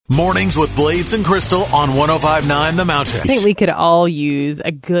Mornings with Blades and Crystal on 105.9 The Mountain. I think we could all use a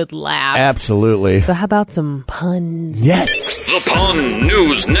good laugh. Absolutely. So how about some puns? Yes. The Pun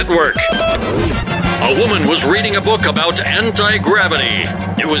News Network. A woman was reading a book about anti-gravity.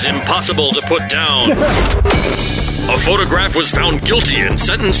 It was impossible to put down. A photograph was found guilty and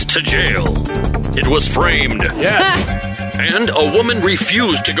sentenced to jail. It was framed. Yes. And a woman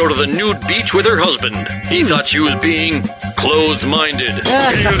refused to go to the nude beach with her husband. He thought she was being clothes-minded.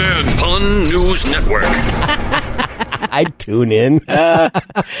 CNN Pun News Network. I'd tune in.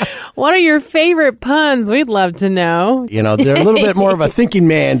 What are your favorite puns? We'd love to know. You know, they're a little bit more of a thinking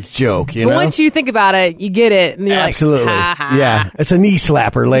man's joke, you But know? once you think about it, you get it. And you're Absolutely. like, ha, ha. Yeah, it's a knee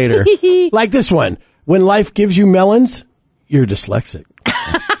slapper later. Like this one. When life gives you melons, you're dyslexic.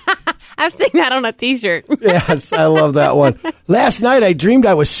 I've seen that on a T-shirt. Yes, I love that one. Last night, I dreamed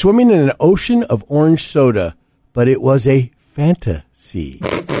I was swimming in an ocean of orange soda, but it was a fantasy.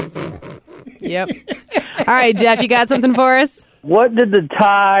 Yep. All right, Jeff, you got something for us? What did the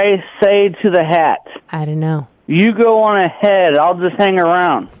tie say to the hat? I don't know. You go on ahead. I'll just hang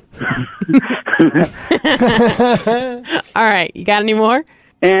around. All right, you got any more?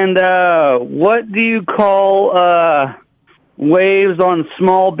 And what do you call waves on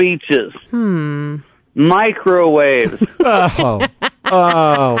small beaches? Microwaves.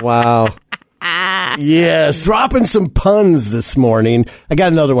 Oh, wow. Yes, dropping some puns this morning. I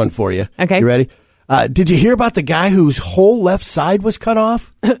got another one for you. Okay. You ready? Did you hear about the guy whose whole left side was cut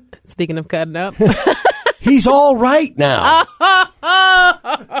off? Speaking of cutting up. He's all right now.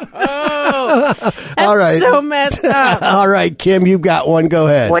 All right. So messed up. All right, Kim, you've got one. Go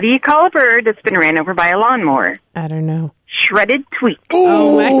ahead. What do you call a bird that's been ran over by a lawnmower? I don't know. Shredded tweet.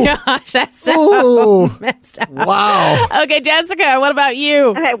 Oh, my gosh. That's so Ooh. messed up. Wow. Okay, Jessica, what about you?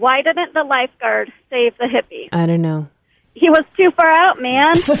 Okay, why didn't the lifeguard save the hippie? I don't know. He was too far out,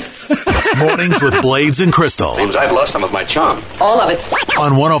 man. Mornings with Blades and Crystal Seems I've lost some of my charm. All of it.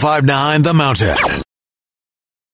 on 105.9 The Mountain.